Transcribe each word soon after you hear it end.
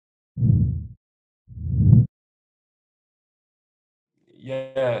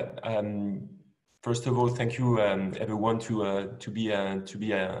Yeah. First of all, thank you everyone to be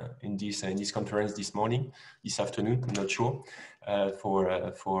in this conference this morning, this afternoon. I'm not sure for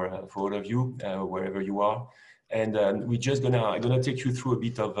all of you wherever you are, and we're just gonna take you through a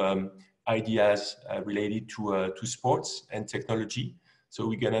bit of ideas related to sports and technology. So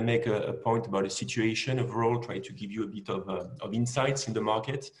we're gonna make a point about a situation overall, try to give you a bit of insights in the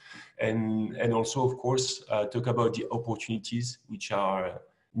market, and also of course talk about the opportunities which are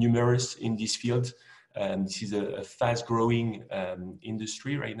numerous in this field. This is a fast-growing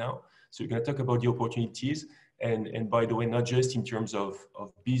industry right now. So we're going to talk about the opportunities, and by the way, not just in terms of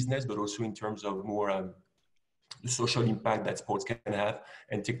business, but also in terms of more the social impact that sports can have,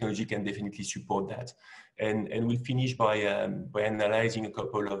 and technology can definitely support that. And we'll finish by analyzing a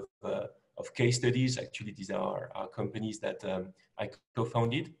couple of case studies. Actually, these are companies that I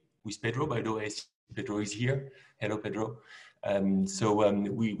co-founded with Pedro. By the way, Pedro is here. Hello, Pedro.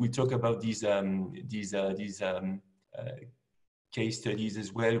 We talk about these case studies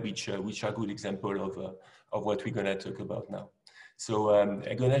as well, which are good example of what we're gonna talk about now. So I'm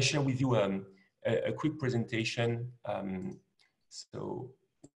gonna share with you a quick presentation.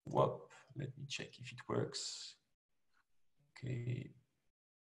 Let me check if it works. Okay.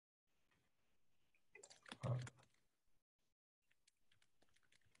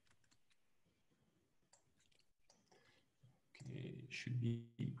 Should be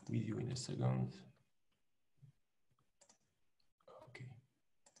with you in a second. Okay.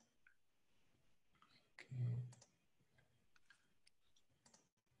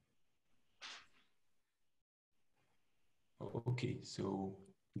 Okay, so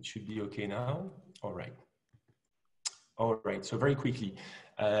it should be okay now. All right. All right, so very quickly,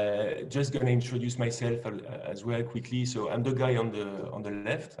 just gonna introduce myself as well quickly. So I'm the guy on the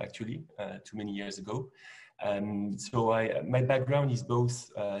left, actually, too many years ago. My background is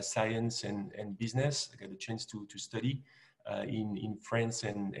both science and business. I got a chance to study in France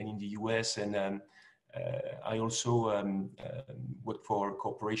and in the US, and I also work for a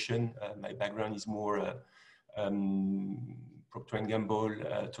corporation. My background is more Procter & Gamble,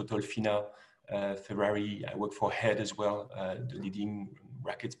 Total Fina, Ferrari. I work for Head as well, the leading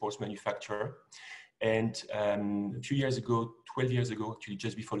racket sports manufacturer. And a few years ago, 12 years ago, actually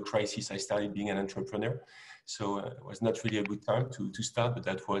just before the crisis, I started being an entrepreneur. So it was not really a good time to start, but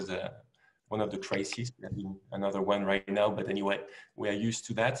that was one of the crises. We're having another one right now, but anyway, we are used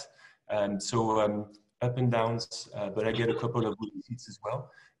to that. Up and downs, but I get a couple of good hits as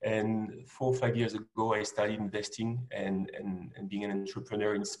well. And 4 or 5 years ago, I started investing and being an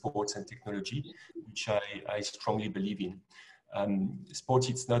entrepreneur in sports and technology, which I strongly believe in. Sports,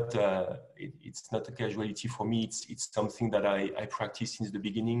 it's not a casualty for me. It's something that I practice since the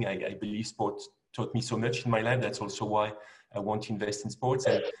beginning. I believe sport taught me so much in my life. That's also why I want to invest in sports,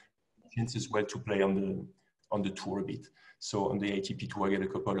 and chance as well to play on the tour a bit. So on the ATP tour, I get a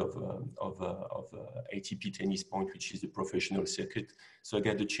couple of ATP tennis points, which is the professional circuit. So I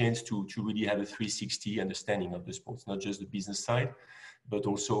get the chance to really have a 360 understanding of the sports, not just the business side, but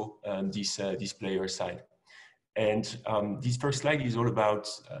also this player side. And this first slide is all about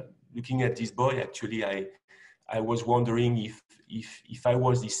looking at this boy. Actually, I was wondering if I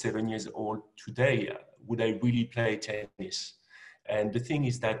was this 7 years old today, would I really play tennis? And the thing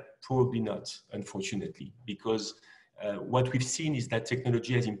is that probably not, unfortunately, because what we've seen is that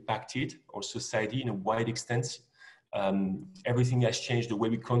technology has impacted our society in a wide extent. Everything has changed. The way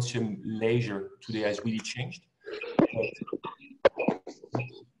we consume leisure today has really changed.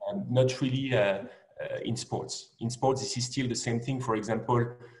 Not really in sports. In sports, this is still the same thing. For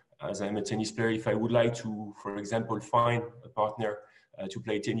example, as I'm a tennis player, if I would like to, for example, find a partner to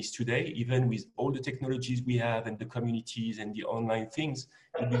play tennis today, even with all the technologies we have and the communities and the online things,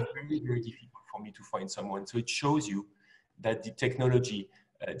 it will be very, very difficult for me to find someone. So it shows you that the technology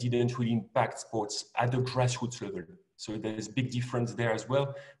didn't really impact sports at the grassroots level. So there's a big difference there as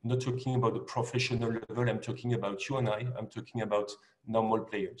well. I'm not talking about the professional level. I'm talking about you and I'm talking about normal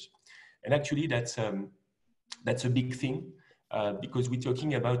players. And actually, that's a big thing because we're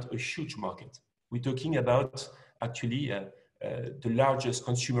talking about a huge market. We're talking about actually the largest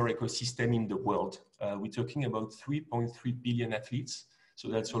consumer ecosystem in the world. We're talking about 3.3 billion athletes. So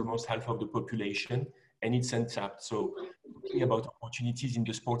that's almost half of the population, and it's untapped. So talking about opportunities in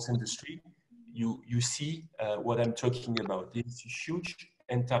the sports industry, you see what I'm talking about. There's a huge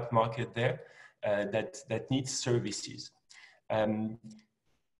untapped market there that needs services.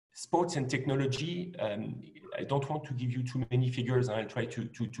 Sports and technology, I don't want to give you too many figures, and I'll try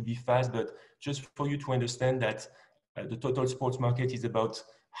to be fast, but just for you to understand that the total sports market is about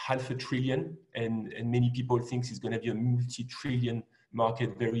 $500 billion, and many people think it's going to be a multi-trillion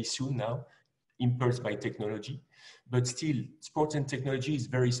market very soon now, impulsed by technology. But still, sports and technology is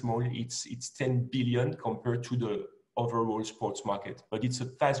very small. It's 10 billion compared to the overall sports market, but it's a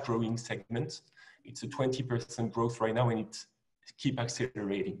fast-growing segment. It's a 20% growth right now, and it keeps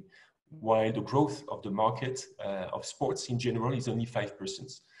accelerating. While the growth of the market of sports in general is only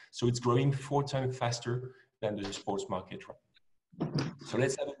 5%. So it's growing 4 times faster than the sports market. So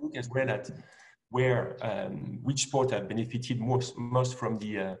let's have a look as well at where which sport have benefited most from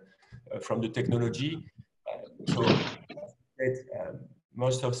the technology.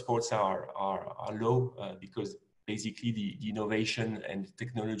 Most of sports are low because basically the innovation and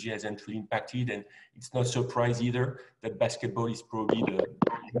technology hasn't really impacted, and it's not surprise either that basketball is probably the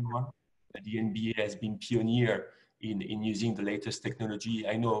one. The NBA has been pioneer in using the latest technology.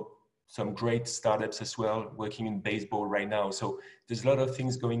 I know some great startups as well working in baseball right now. So there's a lot of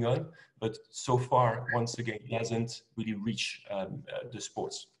things going on, but so far, once again, it hasn't really reached the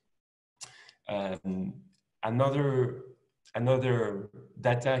sports. Another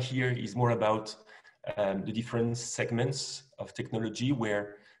data here is more about the different segments of technology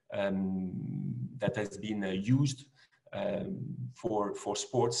where that has been used for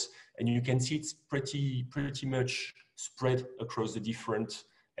sports, and you can see it's pretty much spread across the different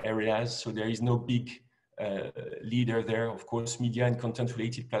areas. So there is no big leader there. Of course, media and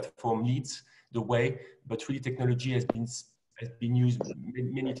content-related platform leads the way, but really technology has been used.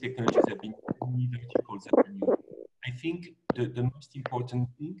 Many technologies have been, many verticals have been used. I think the most important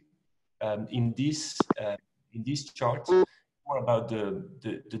thing in this chart is more about the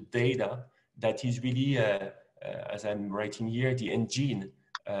data that is really, as I'm writing here, the engine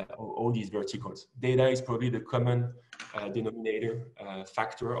of all these verticals. Data is probably the common denominator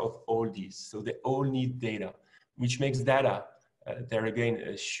factor of all these. So they all need data, which makes data, there again,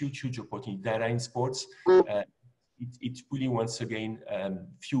 a huge opportunity. Data in sports, it really once again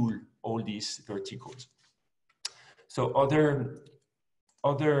fuel all these verticals. So other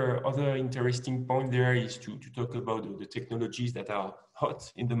interesting point there is to talk about the technologies that are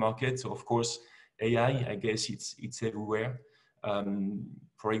hot in the market. So of course, AI, I guess it's everywhere.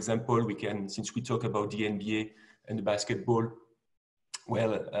 For example, since we talk about the NBA and the basketball,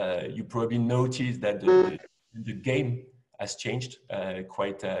 well, you probably noticed that the game has changed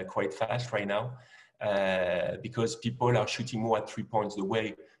quite fast right now because people are shooting more at 3 points. The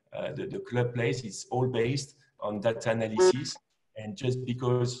way the club plays is all based on data analysis, and just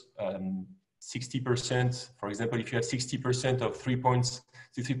because 60%, for example, if you have 60% of 3 points,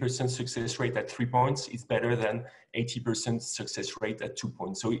 60% success rate at 3 points, it's better than 80% success rate at 2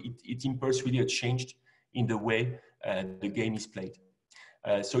 points. So it impulses really a change in the way the game is played.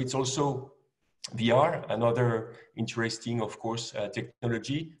 So it's also VR, another interesting, of course,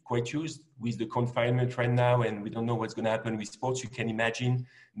 technology, quite used with the confinement right now, and we don't know what's going to happen with sports. You can imagine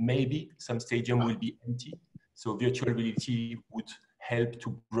maybe some stadium will be empty. So virtual reality would help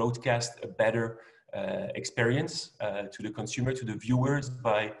to broadcast a better experience to the consumer, to the viewers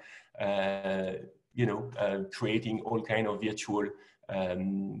by, creating all kind of virtual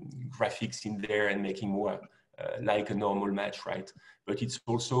graphics in there and making more like a normal match, right? But it's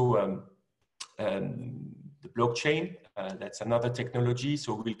also the blockchain. That's another technology.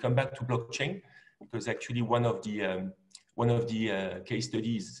 So we'll come back to blockchain because actually one of the case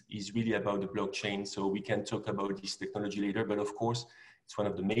studies is really about the blockchain. So we can talk about this technology later, but of course, it's one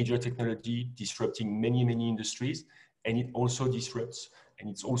of the major technology disrupting many industries, and it also disrupts, and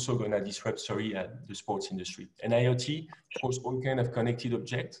it's also going to disrupt, the sports industry. And IoT, of course, all kind of connected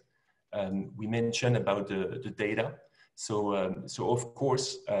objects. We mentioned about the data. So of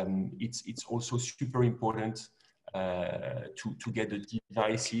course, it's also super important to get the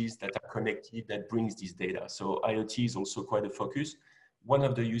devices that are connected that brings this data. So IoT is also quite a focus. One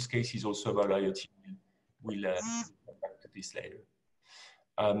of the use cases also about IoT. We'll come back to this later.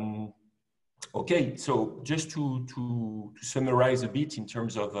 Okay, so just to summarize a bit in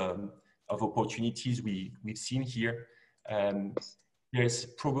terms of opportunities we've seen here, there's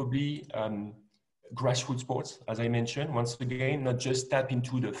probably grassroots sports, as I mentioned, once again, not just tap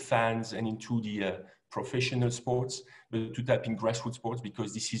into the fans and into the professional sports, but to tap in grassroots sports,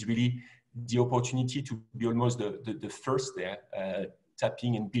 because this is really the opportunity to be almost the first there,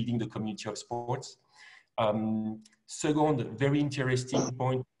 tapping and building the community of sports. Second, very interesting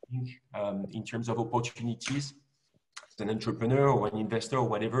point in terms of opportunities as an entrepreneur or an investor or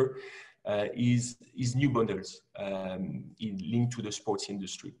whatever, is new bundles linked to the sports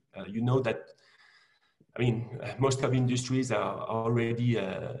industry. You know that, I mean, most of industries are already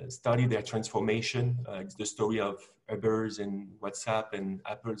started their transformation. It's the story of Ubers and WhatsApp and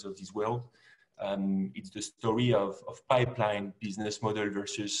Apples of this world. It's the story of pipeline business model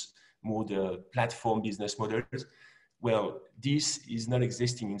versus more the platform business models. Well, this is not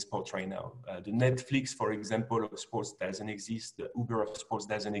existing in sports right now. The Netflix, for example, of sports doesn't exist. The Uber of sports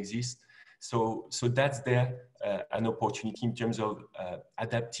doesn't exist. So that's there an opportunity in terms of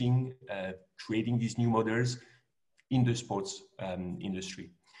adapting, creating these new models in the sports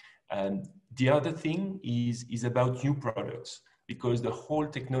industry. The other thing is about new products, because the whole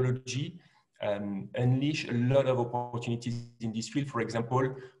technology unleash a lot of opportunities in this field. For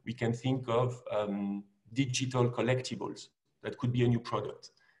example, we can think of digital collectibles. That could be a new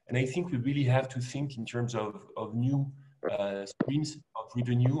product. And I think we really have to think in terms of new streams of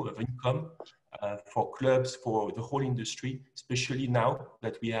revenue, of income for clubs, for the whole industry, especially now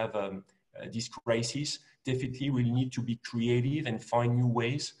that we have this crisis. Definitely we need to be creative and find new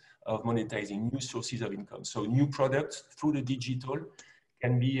ways of monetizing, new sources of income. So new products through the digital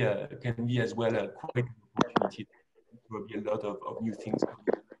can be as well quite an opportunity. There will be a lot of new things coming.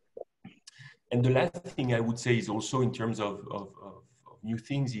 And the last thing I would say is also in terms of new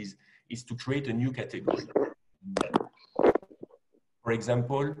things is to create a new category. For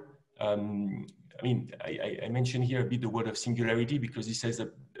example, I mean, I mentioned here a bit the word of singularity, because this has a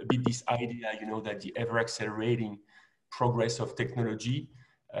bit this idea, you know, that the ever accelerating progress of technology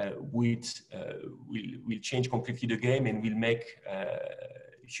will change completely the game and will make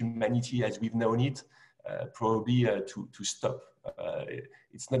humanity as we've known it probably to stop.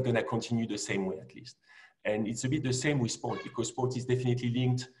 It's not going to continue the same way, at least. And it's a bit the same with sport, because sport is definitely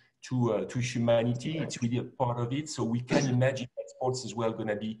linked to humanity. It's really a part of it. So we can imagine that sports is well going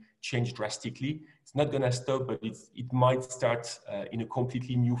to be changed drastically. It's not going to stop, but it might start in a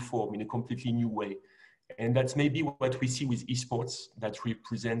completely new form, in a completely new way. And that's maybe what we see with esports, that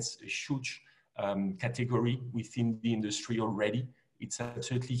represents a huge category within the industry already. It's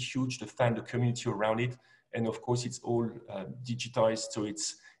absolutely huge, the fan, the community around it. And of course, it's all digitized. So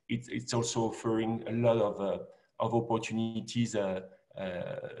it's also offering a lot of opportunities to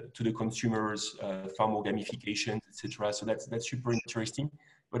the consumers, far more gamification, etc. So that's super interesting.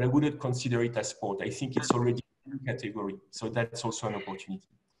 But I wouldn't consider it as sport. I think it's already a new category. So that's also an opportunity.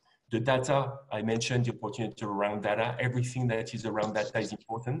 The data, I mentioned the opportunity around data. Everything that is around data is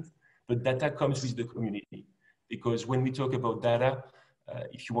important, but data comes with the community. Because when we talk about data,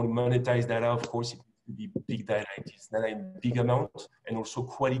 if you want to monetize data, of course, it needs to be big data. It is data in big amount and also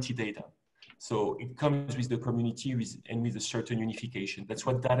quality data. So it comes with the community and with a certain unification. That's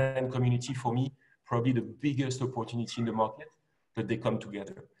what data and community, for me, probably the biggest opportunity in the market, that they come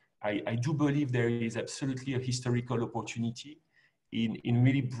together. I do believe there is absolutely a historical opportunity in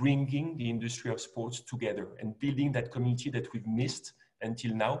really bringing the industry of sports together and building that community that we've missed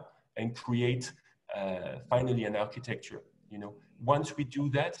until now, and create finally an architecture. You know, once we do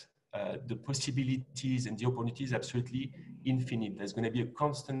that, the possibilities and the opportunities are absolutely infinite. There's going to be a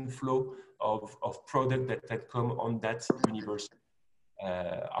constant flow of product that come on that universal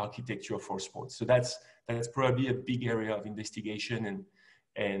architecture for sports. So that's probably a big area of investigation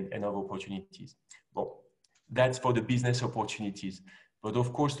and of opportunities. Well, that's for the business opportunities. But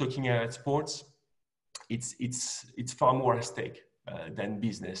of course, looking at sports, it's far more at stake than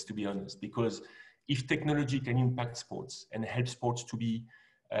business, to be honest, because if technology can impact sports and help sports to be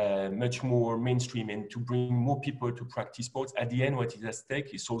much more mainstream and to bring more people to practice sports, at the end, what is at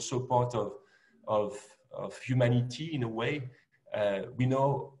stake is also part of humanity in a way. We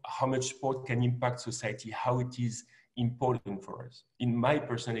know how much sport can impact society, how it is important for us. In my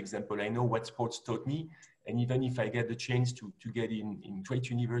personal example, I know what sports taught me, and even if I get the chance to get in great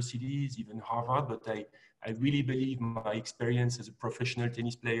universities, even Harvard, but I really believe my experience as a professional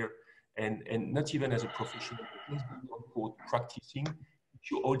tennis player, and not even as a professional, but just being on court, practicing,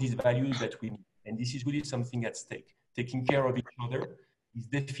 to all these values that we need. And this is really something at stake. Taking care of each other is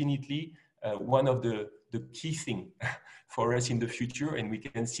definitely one of the key things for us in the future. And we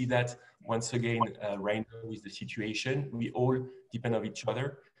can see that once again, right now with the situation, we all depend on each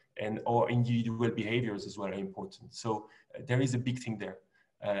other, and our individual behaviors as well are important. So there is a big thing there.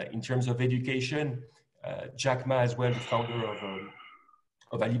 In terms of education, Jack Ma as well, the founder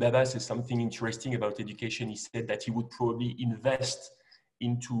of Alibaba, says something interesting about education. He said that he would probably invest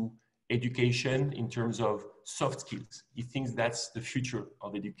into education in terms of soft skills. He thinks that's the future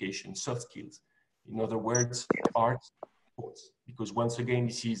of education, soft skills. In other words, art, sports. Because once again,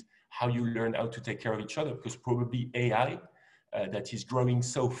 this is how you learn how to take care of each other, because probably AI that is growing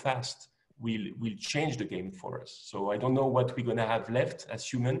so fast will change the game for us. So I don't know what we're gonna have left as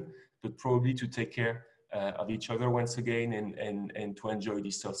human, but probably to take care of each other once again and to enjoy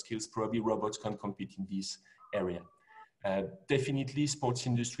these soft skills. Probably robots can compete in this area. Definitely, sports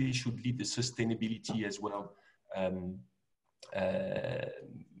industry should lead the sustainability as well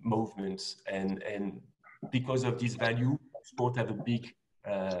movements, and because of this value, sport have a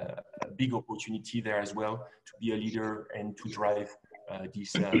big opportunity there as well to be a leader and to drive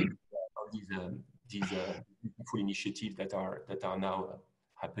these beautiful initiatives that are now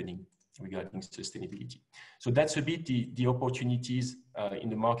happening regarding sustainability. So that's a bit the opportunities in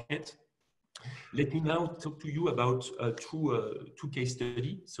the market. Let me now talk to you about two case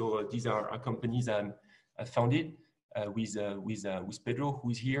studies. So these are companies I founded with Pedro, who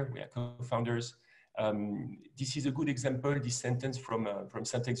is here. We are co-founders. This is a good example. This sentence from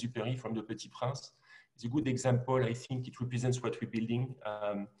Saint-Exupéry, from the Petit Prince, is a good example. I think it represents what we're building.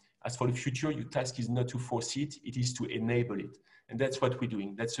 As for the future, your task is not to force it, it is to enable it. And that's what we're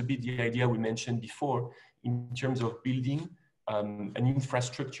doing. That's a bit the idea we mentioned before in terms of building an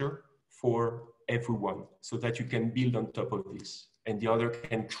infrastructure for everyone so that you can build on top of this and the other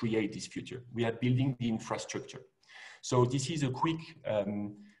can create this future. We are building the infrastructure. So this is a quick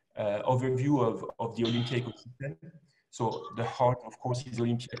overview of the Olympia ecosystem. So the heart, of course, is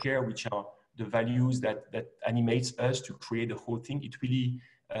Olympia Care, which are the values that animates us to create the whole thing. It really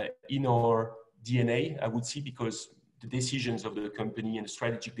in our DNA, I would say, because the decisions of the company and the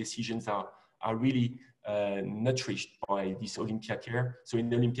strategic decisions are really nurtured by this Olympia Care. So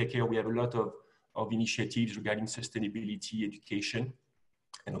in Olympia Care, we have a lot of initiatives regarding sustainability, education,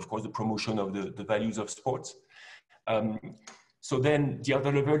 and of course the promotion of the values of sports. So then the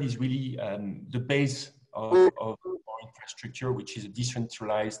other level is really the base of our infrastructure, which is a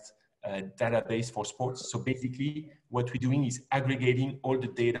decentralized database for sports. So basically what we're doing is aggregating all the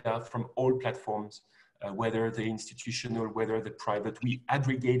data from all platforms, whether they're institutional, whether they're private. We're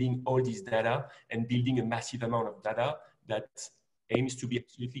aggregating all this data and building a massive amount of data that aims to be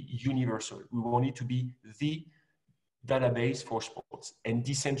absolutely universal. We want it to be the database for sports, and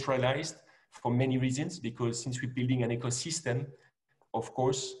decentralized for many reasons, because since we're building an ecosystem, of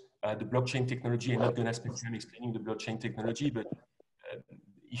course, the blockchain technology, I'm not going to spend time explaining the blockchain technology, but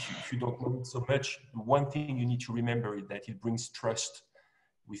if you don't know it so much, one thing you need to remember is that it brings trust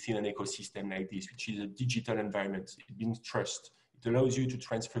within an ecosystem like this, which is a digital environment. It brings trust. It allows you to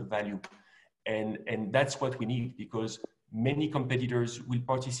transfer value. And that's what we need, because many competitors will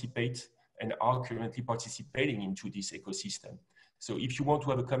participate and are currently participating into this ecosystem. So if you want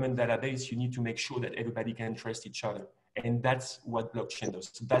to have a common database, you need to make sure that everybody can trust each other. And that's what blockchain does.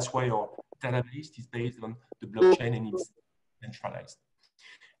 So that's why our database is based on the blockchain and it's centralized.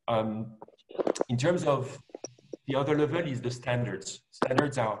 In terms of the other level is the standards.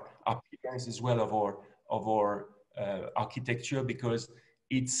 Standards are pillars as well of our architecture, because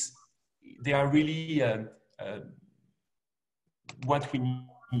they are really what we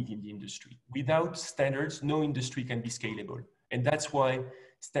need in the industry. Without standards, no industry can be scalable. And that's why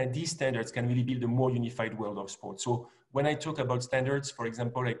these standards can really build a more unified world of sports. So when I talk about standards, for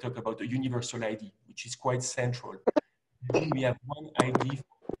example, I talk about a universal ID, which is quite central. We have one ID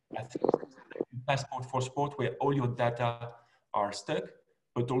for athletes, passport for sport, where all your data are stuck,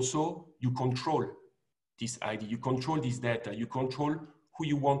 but also you control this ID, you control this data, you control who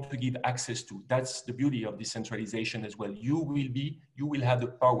you want to give access to. That's the beauty of decentralization as well. You will have the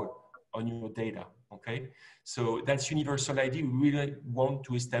power on your data, okay? So that's universal ID. We really want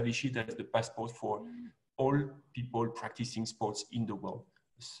to establish it as the passport for all people practicing sports in the world.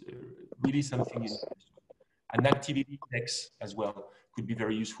 It's really something. An activity index as well could be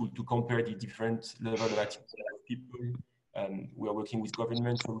very useful to compare the different level of activity of people. We are working with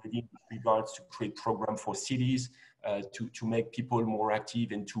governments already in regards to create programs for cities, to make people more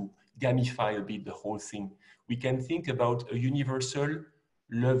active and to gamify a bit the whole thing. We can think about a universal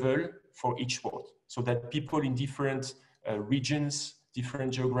level for each sport, so that people in different regions,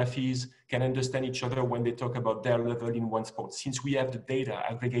 different geographies can understand each other when they talk about their level in one sport. Since we have the data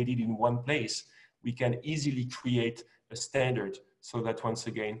aggregated in one place, we can easily create a standard so that once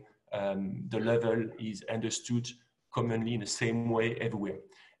again, the level is understood commonly in the same way everywhere.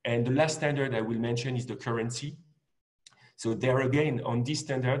 And the last standard I will mention is the currency. So there again, on this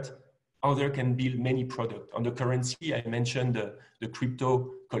standard, others can build many products. On the currency, I mentioned the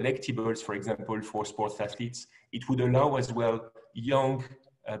crypto collectibles, for example, for sports athletes. It would allow as well young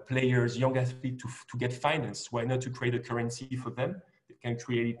players, young athletes to get finance. Why not to create a currency for them? They can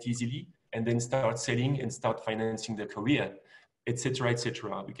create it easily and then start selling and start financing their career, etc.,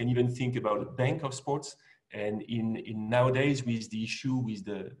 etc. We can even think about a bank of sports. And in nowadays, with the issue, with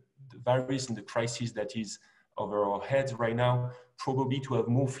the virus and the crisis that is over our heads right now, probably to have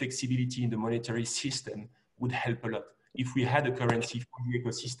more flexibility in the monetary system would help a lot. If we had a currency for the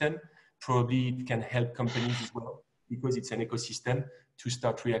ecosystem, probably it can help companies as well because it's an ecosystem, to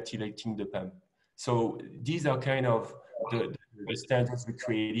start reactivating the pump. So these are kind of the standards we're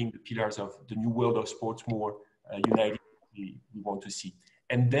creating, the pillars of the new world of sports, more united we want to see.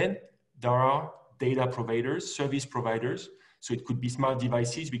 And then there are data providers, service providers. So it could be smart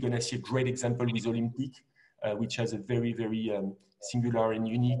devices. We're going to see a great example with Olympic, which has a very, very singular and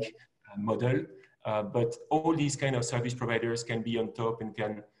unique model. But all these kind of service providers can be on top and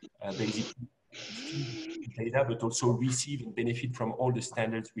can basically feed data, but also receive and benefit from all the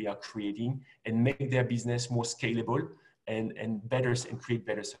standards we are creating and make their business more scalable and better and create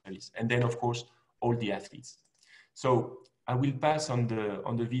better service. And then, of course, all the athletes. So I will pass on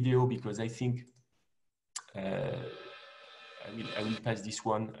the video because I think I will pass this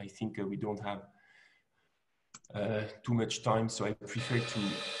one. I think we don't have too much time, so I prefer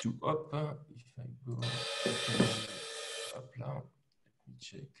to up. If I go up now, let me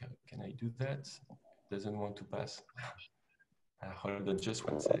check. Can I do that? Doesn't want to pass. Hold on, just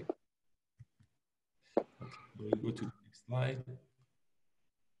one sec. Okay, we'll go to the next slide.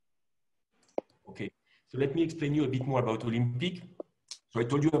 Okay, so let me explain you a bit more about Olympic. So I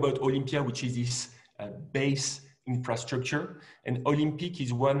told you about Olympia, which is this base infrastructure, and Olympic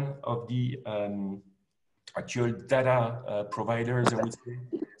is one of the actual data providers, I would say,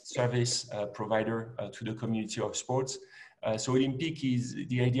 service provider to the community of sports. So Olympic is,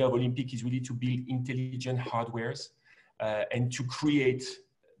 the idea of Olympic is really to build intelligent hardwares and to create,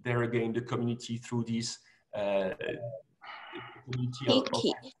 there again, the community through this community of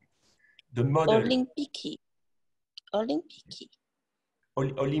the model. Olympic,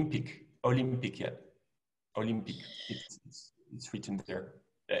 yeah. Olympic, it's written there.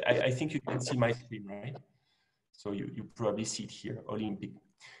 I think you can see my screen, right? So you probably see it here, Olympic.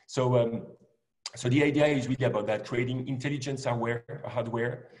 So, so the idea is really about that, creating intelligent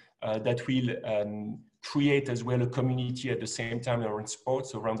hardware that will create as well a community at the same time around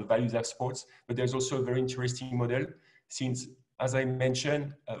sports, around the values of sports. But there's also a very interesting model since, as I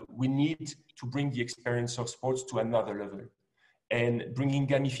mentioned, we need to bring the experience of sports to another level. And bringing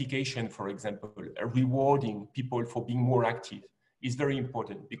gamification, for example, rewarding people for being more active is very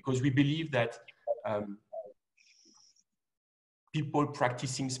important because we believe that people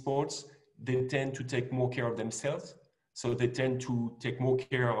practicing sports, they tend to take more care of themselves. So they tend to take more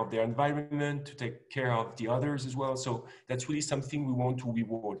care of their environment, to take care of the others as well. So that's really something we want to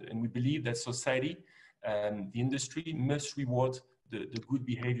reward. And we believe that society and the industry must reward the good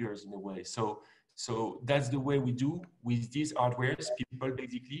behaviors in a way. So that's the way we do with these hardwares. People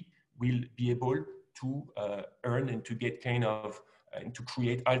basically will be able to earn and to get kind of, and to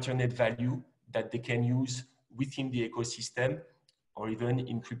create alternate value that they can use within the ecosystem or even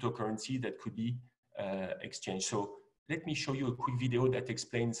in cryptocurrency that could be exchanged. So let me show you a quick video that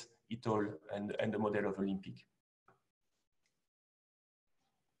explains it all and the model of Olympic.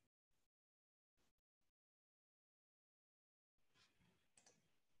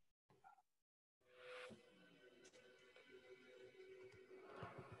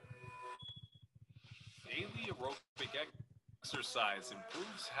 Daily aerobic exercise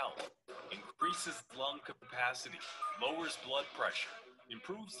improves health, increases lung capacity, lowers blood pressure,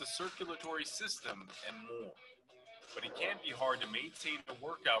 improves the circulatory system, and more. But it can be hard to maintain a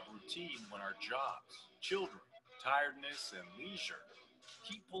workout routine when our jobs, children, tiredness, and leisure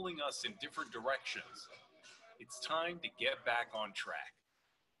keep pulling us in different directions. It's time to get back on track.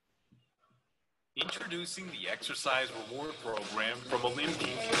 Introducing the Exercise Reward Program from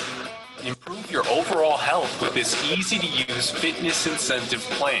Olympic. Improve your overall health with this easy-to-use fitness incentive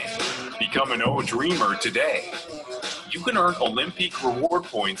plan. Become an O-Dreamer today. You can earn Olympic reward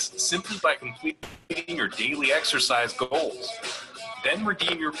points simply by completing your daily exercise goals. Then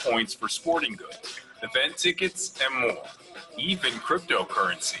redeem your points for sporting goods, event tickets, and more, even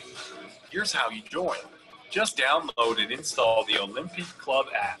cryptocurrency. Here's how you join. Just download and install the Olympic Club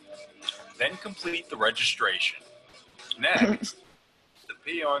app. Then complete the registration. Next, the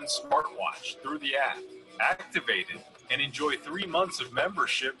PierreCzaja smartwatch through the app. Activate it and enjoy 3 months of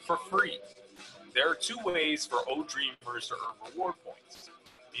membership for free. There are 2 ways for O-Dreamers to earn reward points: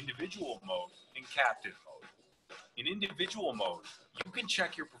 individual mode and captain mode. In individual mode, you can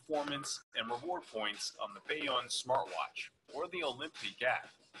check your performance and reward points on the PierreCzaja smartwatch or the Olympic app.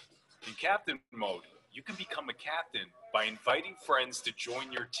 In captain mode, you can become a captain by inviting friends to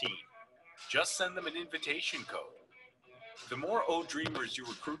join your team. Just send them an invitation code. The more O-Dreamers you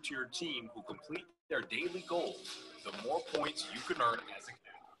recruit to your team who complete their daily goals, the more points you can earn as a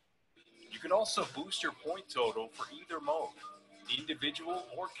captain. You can also boost your point total for either mode, individual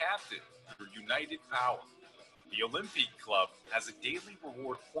or captain, through United Power. The Olympic Club has a daily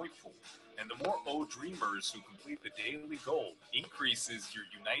reward point pool, and the more O-Dreamers who complete the daily goal increases your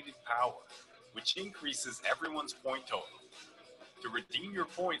united power, which increases everyone's point total. To redeem your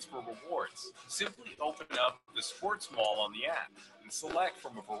points for rewards, simply open up the Sports Mall on the app and select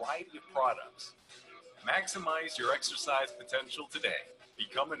from a variety of products. Maximize your exercise potential today.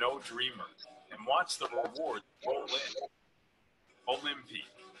 Become an O-Dreamer and watch the rewards roll in. Olympic,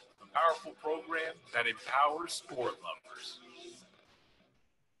 a powerful program that empowers sport lovers.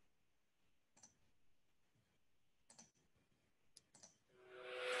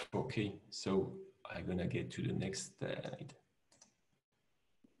 Okay, so I'm gonna get to the next slide.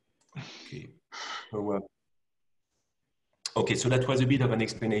 Okay, so okay, so that was a bit of an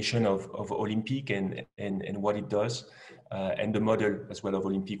explanation of Olympic and what it does, and the model as well of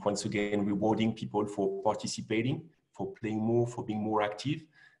Olympic. Once again, rewarding people for participating, for playing more, for being more active,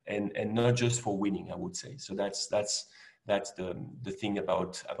 and not just for winning, I would say. So that's the thing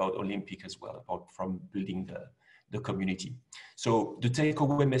about Olympic as well, apart from building the community. So the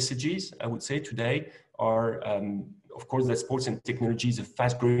takeaway messages, I would say today are, of course, that sports and technology is a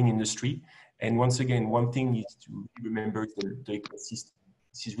fast-growing industry. And once again, one thing is to remember the ecosystem.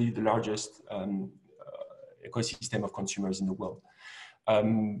 This is really the largest ecosystem of consumers in the world.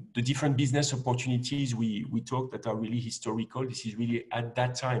 The different business opportunities we talked that are really historical. This is really at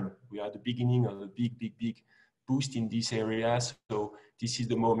that time. We are at the beginning of a big boost in this area. So this is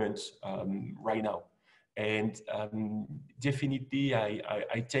the moment right now. And definitely,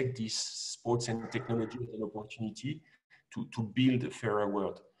 I take this sports and technology as an opportunity to build a fairer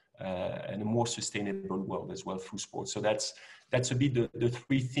world and a more sustainable world as well through sports. So that's a bit the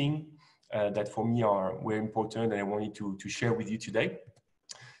three things that for me are very important and I wanted to share with you today.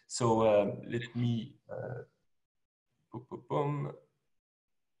 So let me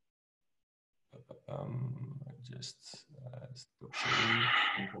just stop sharing.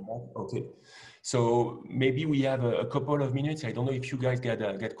 Okay, so maybe we have a couple of minutes. I don't know if you guys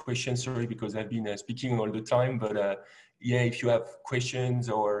get questions. Sorry, because I've been speaking all the time. But yeah, if you have questions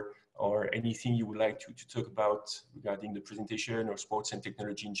or anything you would like to talk about regarding the presentation or sports and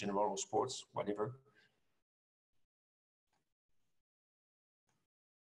technology in general or sports, whatever,